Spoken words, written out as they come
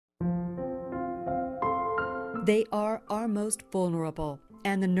They are our most vulnerable,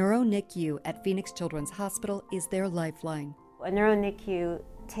 and the Neuro-NICU at Phoenix Children's Hospital is their lifeline. A Neuro-NICU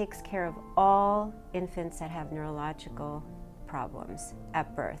takes care of all infants that have neurological problems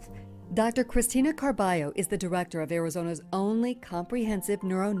at birth. Dr. Cristina Carballo is the director of Arizona's only comprehensive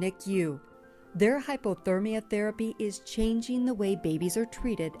Neuro-NICU. Their hypothermia therapy is changing the way babies are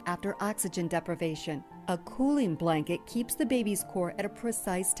treated after oxygen deprivation. A cooling blanket keeps the baby's core at a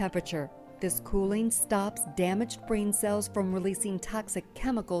precise temperature. This cooling stops damaged brain cells from releasing toxic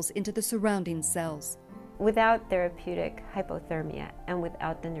chemicals into the surrounding cells. Without therapeutic hypothermia and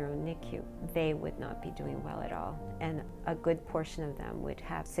without the Neuro-NICU, they would not be doing well at all. And a good portion of them would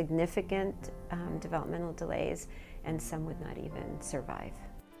have significant developmental delays, and some would not even survive.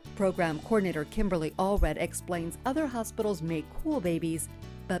 Program coordinator Kimberly Allred explains other hospitals may cool babies,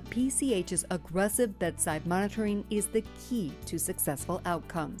 but PCH's aggressive bedside monitoring is the key to successful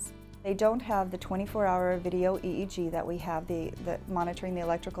outcomes. They don't have the 24-hour video EEG that we have, the monitoring the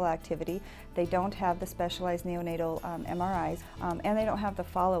electrical activity. They don't have the specialized neonatal MRIs, and they don't have the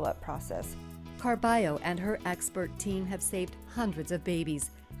follow-up process. Carballo and her expert team have saved hundreds of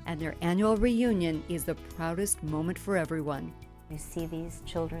babies, and their annual reunion is the proudest moment for everyone. You see these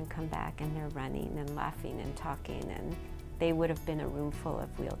children come back and they're running and laughing and talking, and they would have been a room full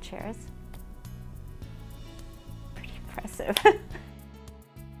of wheelchairs. Pretty impressive.